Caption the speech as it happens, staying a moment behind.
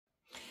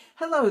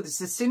Hello, this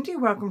is Cindy.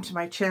 Welcome to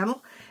my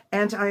channel.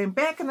 And I am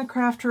back in the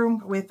craft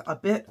room with a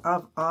bit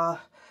of a,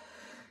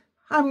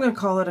 I'm going to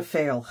call it a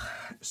fail.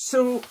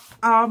 So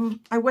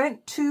I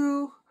went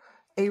to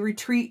a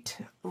retreat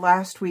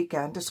last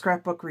weekend, a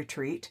scrapbook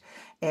retreat,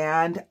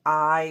 and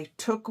I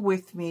took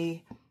with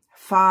me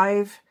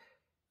 5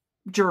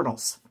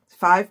 journals,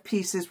 5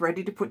 pieces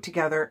ready to put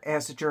together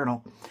as a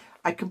journal.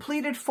 I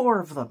completed 4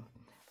 of them.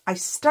 I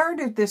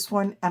started this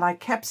one and I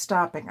kept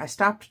stopping. I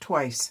stopped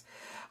twice.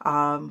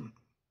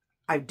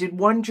 I did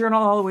one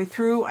journal all the way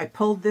through. I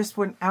pulled this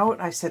one out.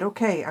 I said,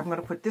 okay, I'm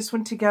going to put this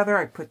one together.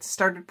 I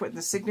started putting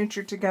the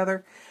signature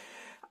together.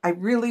 I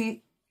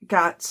really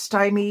got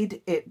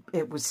stymied.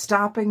 It was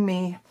stopping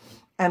me.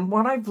 And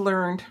what I've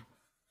learned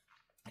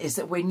is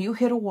that when you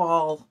hit a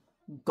wall,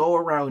 go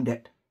around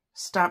it.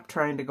 Stop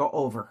trying to go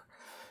over.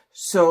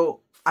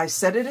 So I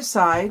set it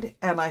aside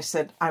and I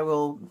said, I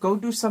will go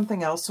do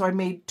something else. So I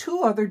made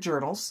 2 other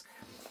journals.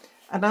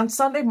 And on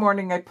Sunday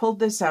morning, I pulled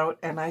this out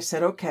and I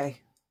said, okay,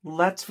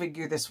 let's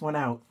figure this one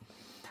out.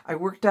 I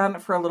worked on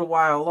it for a little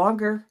while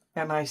longer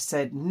and I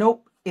said,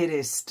 nope, it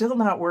is still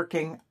not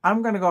working.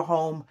 I'm going to go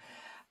home.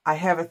 I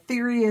have a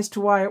theory as to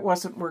why it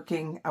wasn't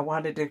working. I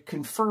wanted to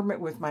confirm it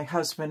with my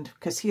husband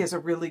because he has a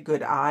really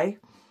good eye.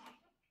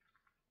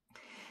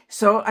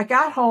 So I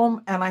got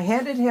home and I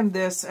handed him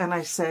this and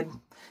I said,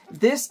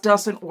 this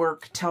doesn't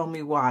work. Tell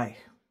me why.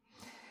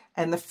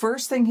 And the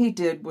first thing he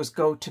did was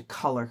go to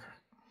color.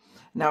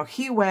 Now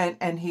he went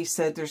and he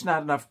said there's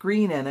not enough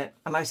green in it,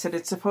 and I said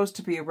it's supposed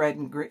to be a red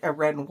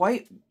and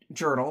white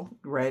journal,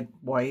 red,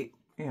 white,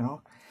 you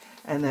know,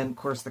 and then of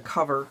course the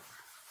cover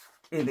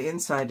in the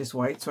inside is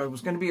white, so it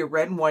was going to be a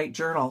red and white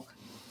journal.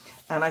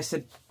 And I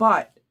said,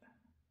 but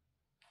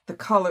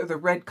the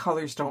red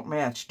colors don't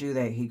match, do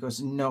they? He goes,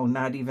 no,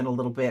 not even a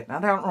little bit.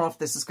 And I don't know if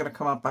this is going to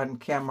come up on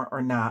camera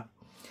or not.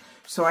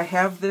 So I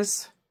have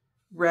this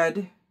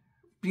red,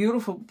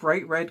 beautiful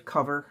bright red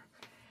cover.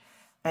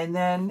 And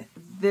then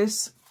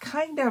this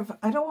kind of,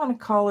 I don't want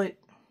to call it,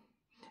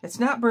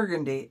 it's not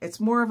burgundy. It's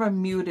more of a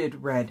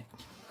muted red.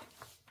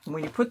 And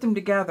when you put them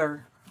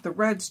together, the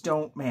reds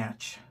don't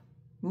match.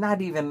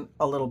 Not even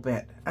a little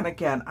bit. And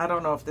again, I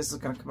don't know if this is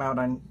going to come out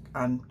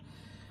on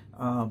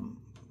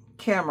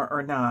camera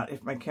or not,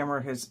 if my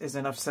camera is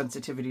enough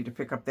sensitivity to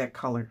pick up that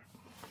color.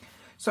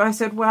 So I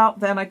said, well,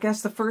 then I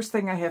guess the first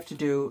thing I have to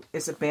do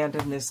is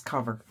abandon this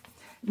cover.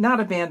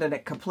 Not abandon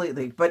it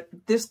completely, but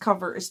this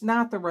cover is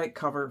not the right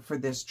cover for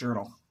this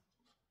journal.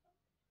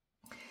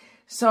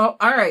 So,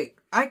 all right,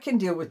 I can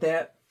deal with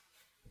that.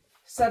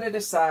 Set it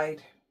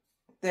aside.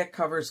 That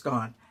cover's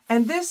gone.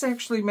 And this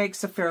actually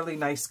makes a fairly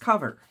nice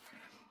cover.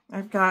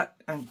 I've got,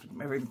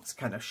 everything's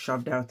kind of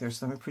shoved out there,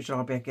 so let me push it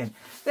all back in.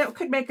 That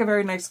could make a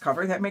very nice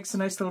cover. That makes a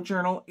nice little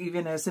journal,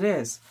 even as it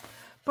is.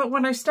 But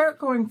when I start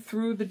going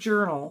through the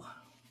journal,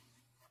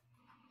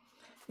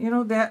 you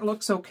know, that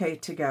looks okay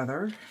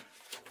together.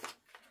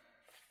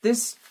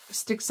 This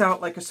sticks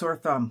out like a sore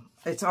thumb.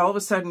 It's all of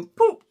a sudden,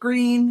 poof,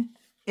 green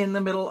in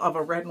the middle of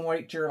a red and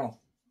white journal.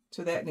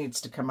 So that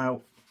needs to come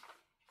out.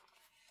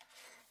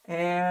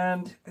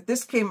 And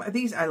this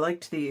I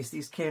liked these.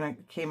 These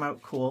came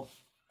out cool.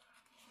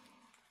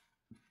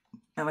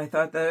 And I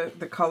thought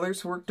the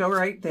colors worked all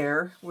right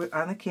there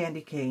on the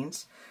candy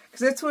canes.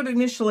 Because that's what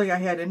initially I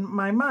had in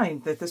my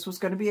mind, that this was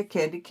going to be a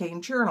candy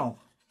cane journal.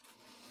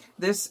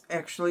 This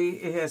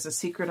actually, it has a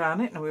secret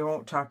on it, and we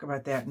won't talk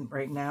about that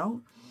right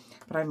now.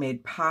 But I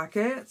made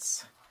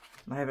pockets.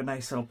 I have a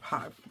nice little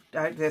pocket.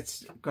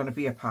 That's going to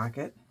be a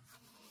pocket.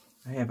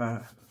 I have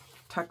a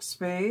tuck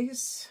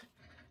space.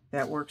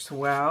 That works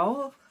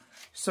well.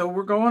 So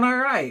we're going all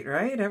right,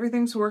 right?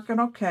 Everything's working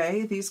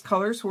okay. These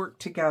colors work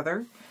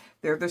together.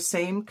 They're the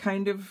same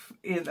kind of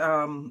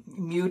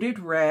muted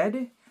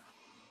red.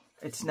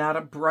 It's not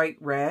a bright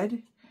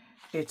red.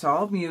 It's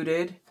all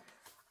muted.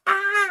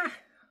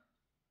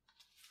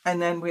 And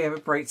then we have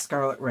a bright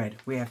scarlet red.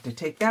 We have to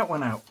take that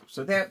one out.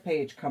 So that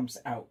page comes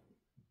out.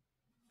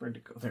 Where'd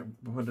it go? There,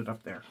 put it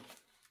up there.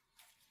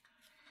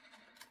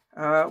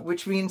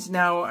 Which means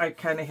now I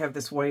kind of have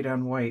this white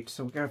on white.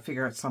 So we've got to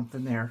figure out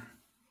something there.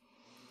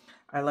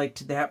 I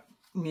liked that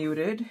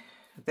muted.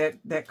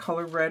 That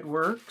color red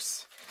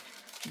works.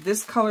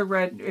 This color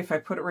red, if I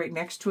put it right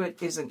next to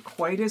it, isn't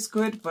quite as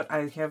good. But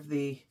I have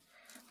it's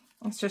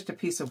just a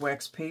piece of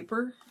wax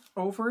paper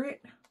over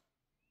it.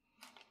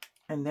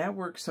 And that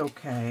works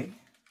okay.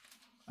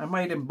 I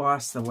might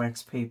emboss the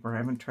wax paper. I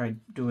haven't tried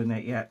doing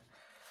that yet.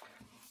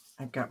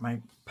 I've got my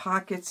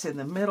pockets in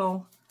the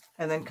middle.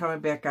 And then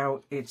coming back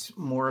out, it's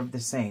more of the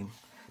same.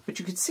 But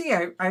you can see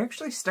I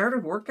actually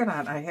started working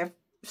on it. I have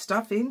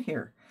stuff in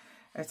here.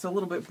 It's a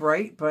little bit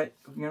bright, but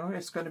you know,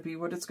 it's going to be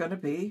what it's going to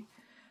be.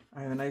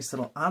 I have a nice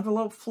little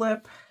envelope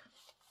flip.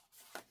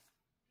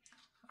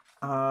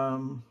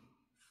 But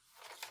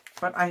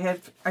I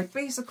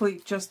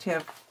basically just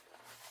have,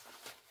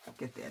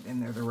 get that in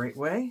there the right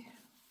way.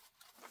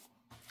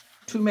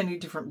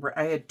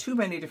 I had too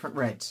many different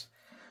reds.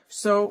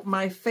 So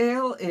my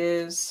fail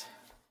is,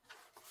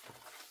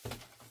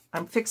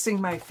 I'm fixing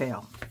my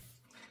fail.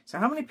 So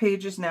how many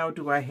pages now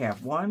do I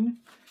have? 1,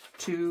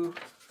 2,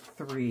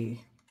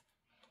 3,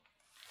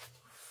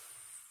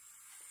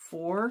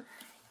 4.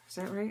 Is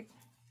that right?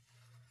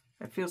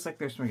 It feels like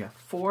there's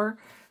 4,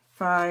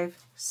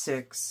 5,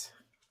 6,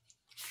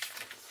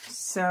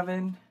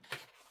 7,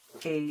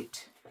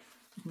 8,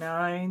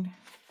 9,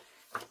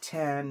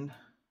 10,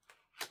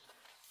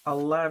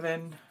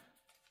 11,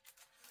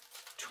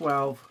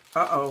 12,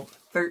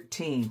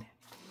 13.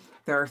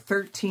 There are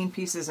 13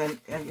 pieces, and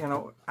you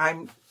know,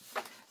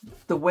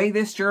 the way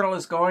this journal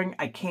is going,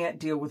 I can't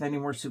deal with any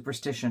more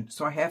superstition.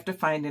 So I have to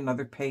find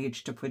another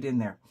page to put in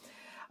there.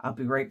 I'll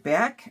be right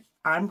back.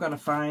 I'm going to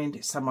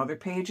find some other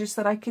pages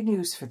that I can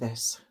use for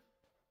this.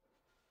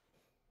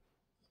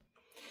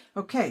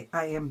 Okay,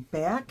 I am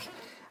back.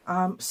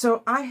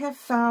 So I have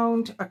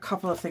found a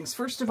couple of things.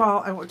 First of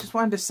all, I just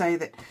wanted to say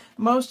that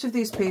most of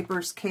these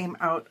papers came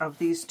out of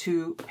these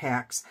 2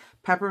 packs,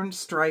 Pepper and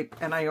Stripe,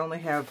 and I only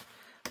have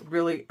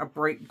really a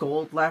bright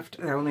gold left.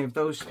 I only have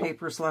those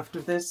papers left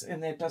of this,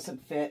 and that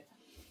doesn't fit.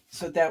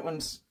 So that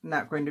one's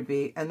not going to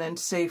be. And then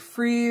Say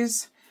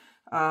Freeze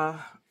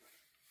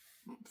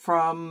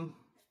from...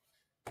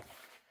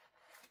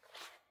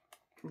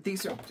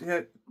 These are,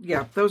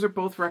 yeah, those are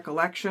both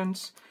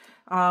Recollections.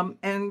 And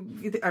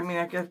I mean,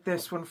 I got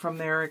this one from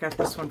there, I got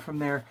this one from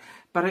there,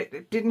 but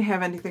it didn't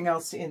have anything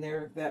else in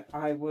there that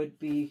I would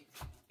be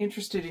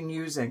interested in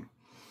using.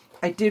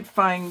 I did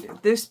find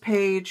this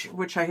page,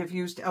 which I have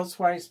used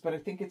elsewise, but I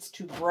think it's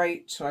too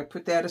bright, so I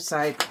put that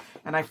aside,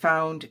 and I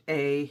found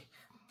a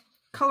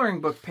coloring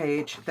book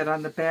page that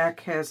on the back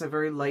has a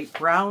very light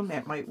brown.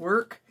 That might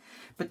work.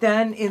 But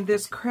then in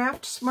this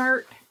Craft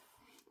Smart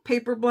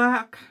paper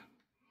block,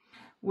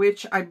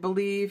 which I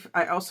believe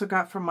I also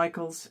got from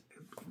Michaels.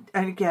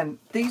 And again,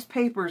 these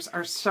papers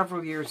are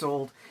several years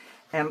old.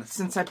 And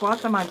since I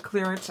bought them on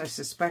clearance, I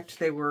suspect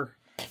they were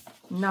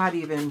not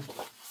even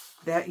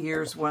that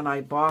year's when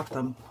I bought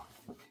them.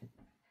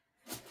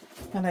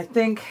 And I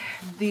think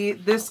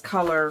this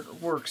color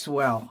works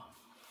well.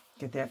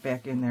 Get that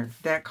back in there.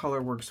 That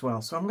color works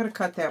well. So I'm going to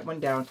cut that one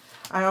down.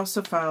 I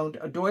also found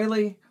a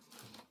doily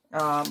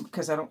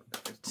because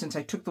since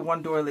I took the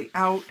one doily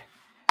out,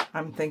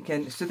 I'm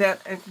thinking, so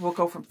that will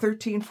go from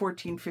 13,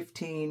 14,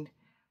 15,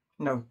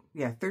 no,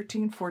 yeah,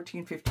 13,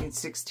 14, 15,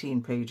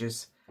 16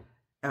 pages.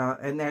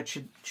 And that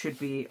should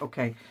be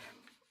okay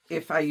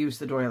if I use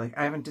the doily.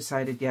 I haven't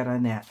decided yet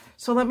on that.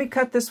 So let me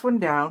cut this one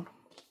down.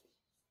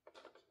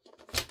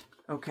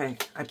 Okay,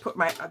 I put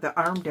the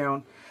arm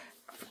down.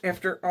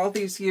 After all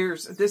these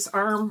years, this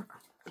arm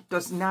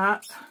does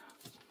not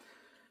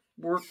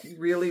work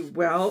really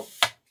well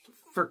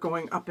for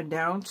going up and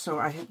down, so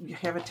I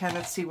have a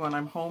tendency when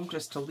I'm home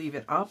just to leave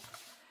it up.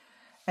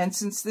 And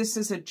since this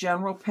is a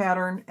general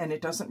pattern and it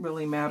doesn't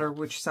really matter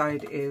which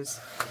side is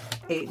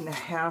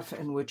 8.5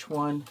 and which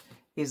one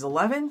is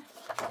 11,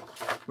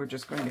 we're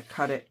just going to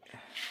cut it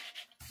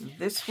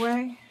this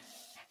way,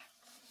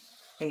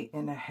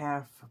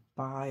 8.5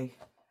 by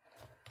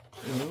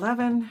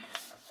 11,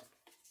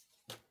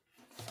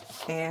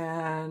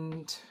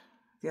 and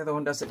the other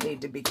one doesn't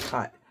need to be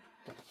cut.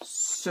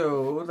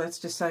 So let's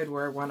decide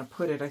where I want to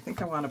put it. I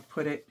think I want to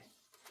put it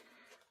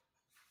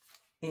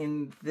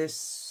in this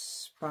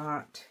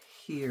spot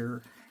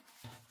here.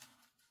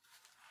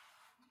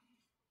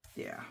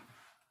 Yeah.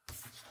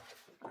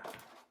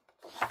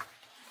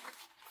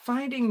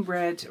 Finding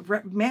reds,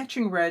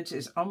 matching reds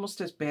is almost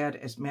as bad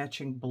as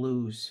matching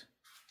blues.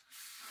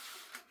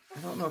 I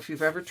don't know if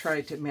you've ever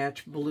tried to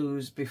match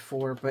blues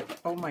before, but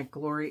oh my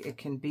glory, it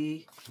can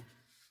be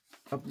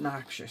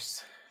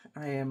obnoxious.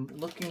 I'm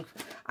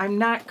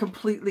not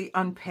completely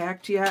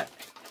unpacked yet,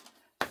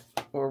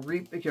 or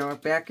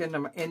back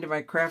into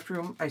my craft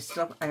room. I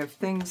have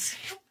things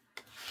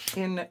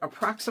in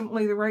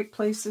approximately the right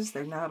places.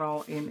 They're not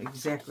all in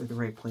exactly the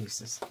right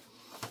places.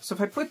 So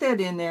if I put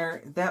that in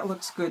there, that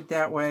looks good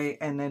that way,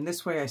 and then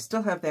this way I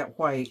still have that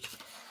white.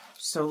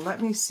 So let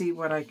me see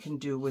what I can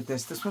do with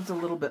this. This one's a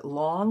little bit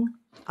long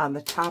on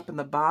the top and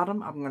the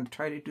bottom. I'm going to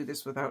try to do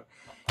this without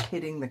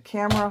hitting the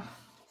camera.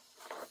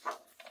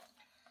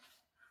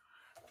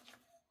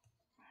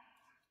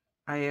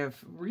 I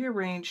have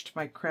rearranged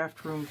my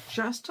craft room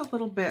just a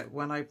little bit.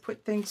 When I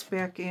put things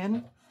back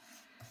in,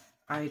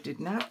 I did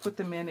not put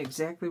them in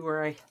exactly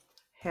where I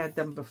had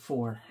them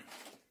before.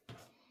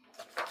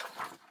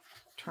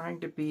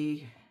 Trying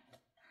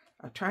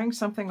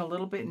something a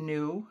little bit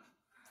new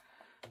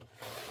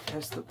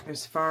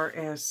as far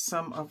as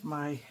some of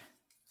my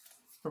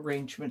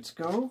arrangements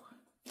go.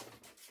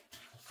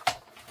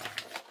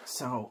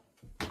 So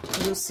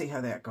we'll see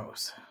how that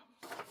goes.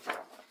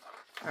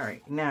 All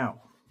right,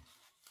 now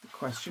the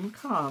question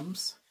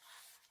comes,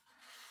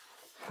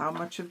 how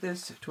much of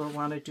this do I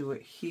want to do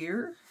it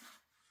here?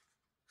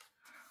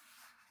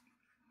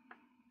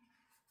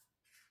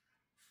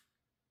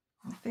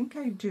 I think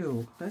I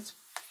do. Let's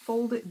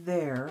fold it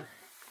there.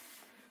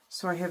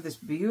 So I have this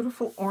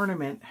beautiful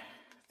ornament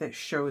that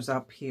shows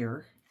up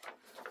here.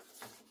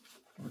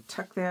 We'll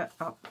tuck that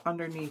up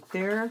underneath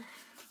there.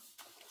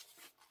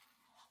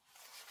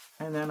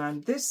 And then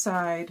on this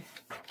side,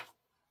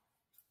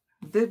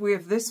 we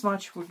have this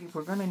much.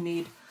 We're going to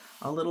need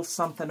a little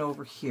something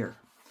over here.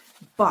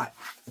 But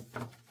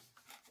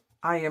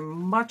I am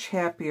much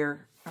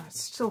happier.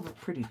 It's still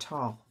pretty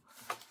tall.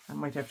 I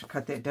might have to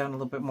cut that down a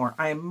little bit more.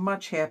 I am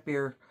much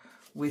happier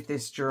with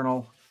this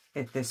journal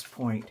at this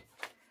point.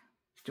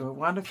 Do I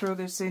want to throw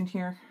this in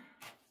here?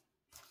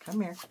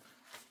 Come here.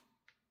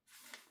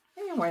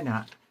 Yeah, why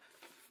not?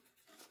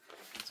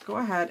 Let's go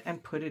ahead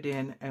and put it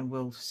in, and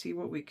we'll see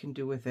what we can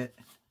do with it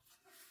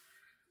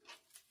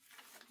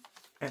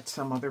at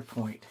some other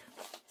point.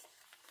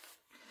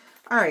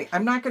 All right,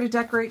 I'm not going to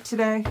decorate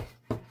today.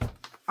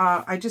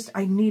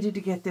 I needed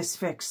to get this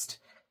fixed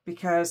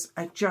because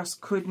I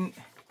just couldn't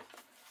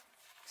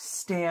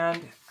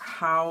stand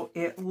how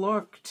it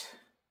looked.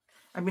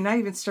 I mean, I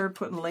even started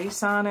putting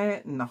lace on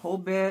it and the whole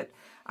bit.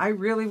 I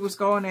really was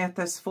going at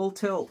this full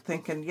tilt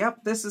thinking,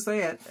 yep, this is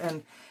it.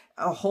 And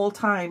a whole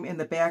time in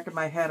the back of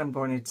my head, I'm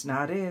going, it's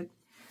not it.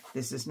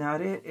 This is not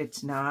it.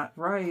 It's not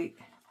right.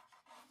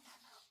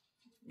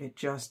 It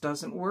just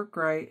doesn't work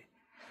right.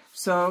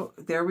 So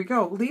there we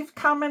go. Leave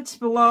comments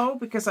below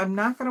because I'm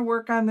not going to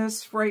work on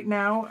this right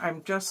now.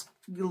 I'm just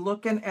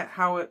looking at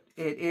how it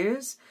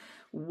is.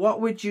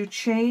 What would you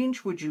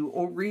change? Would you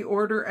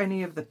reorder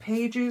any of the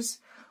pages?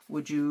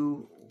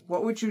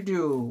 What would you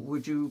do?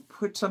 Would you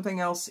put something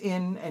else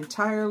in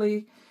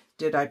entirely?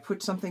 Did I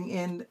put something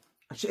in?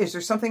 Is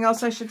there something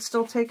else I should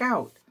still take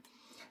out?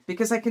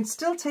 Because I can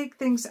still take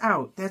things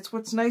out. That's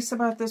what's nice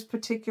about this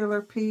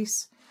particular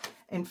piece.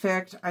 In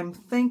fact, I'm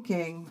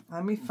thinking,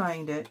 let me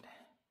find it.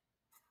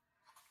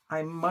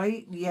 I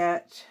might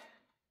yet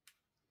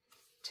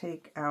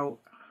take out,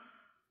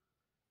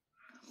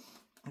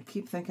 I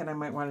keep thinking I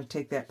might want to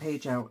take that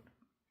page out.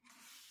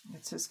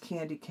 It says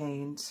candy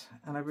canes,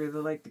 and I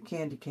really like the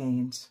candy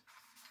canes.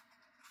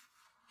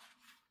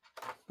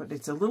 But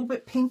it's a little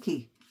bit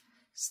pinky.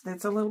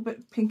 That's a little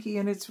bit pinky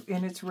and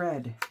it's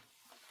red.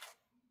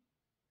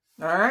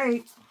 All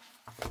right.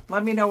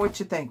 Let me know what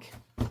you think.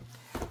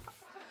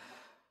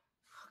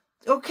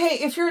 Okay,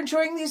 if you're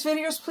enjoying these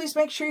videos, please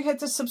make sure you hit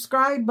the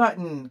subscribe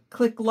button.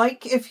 Click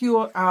like if you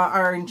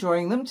are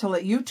enjoying them to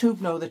let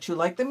YouTube know that you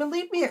like them. And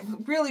leave me,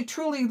 really,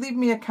 truly, leave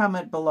me a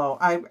comment below.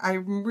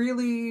 I'm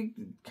really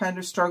kind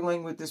of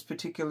struggling with this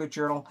particular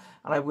journal,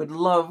 and I would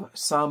love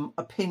some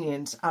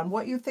opinions on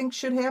what you think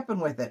should happen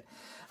with it.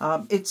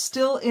 It's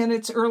still in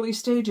its early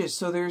stages,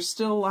 so there's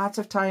still lots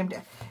of time.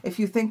 If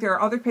you think there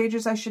are other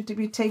pages I should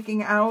be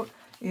taking out,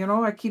 you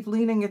know, I keep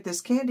leaning at this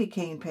candy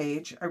cane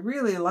page. I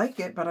really like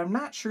it, but I'm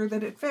not sure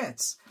that it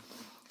fits.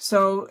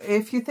 So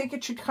if you think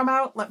it should come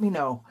out, let me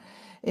know.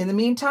 In the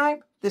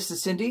meantime, this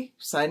is Cindy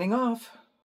signing off.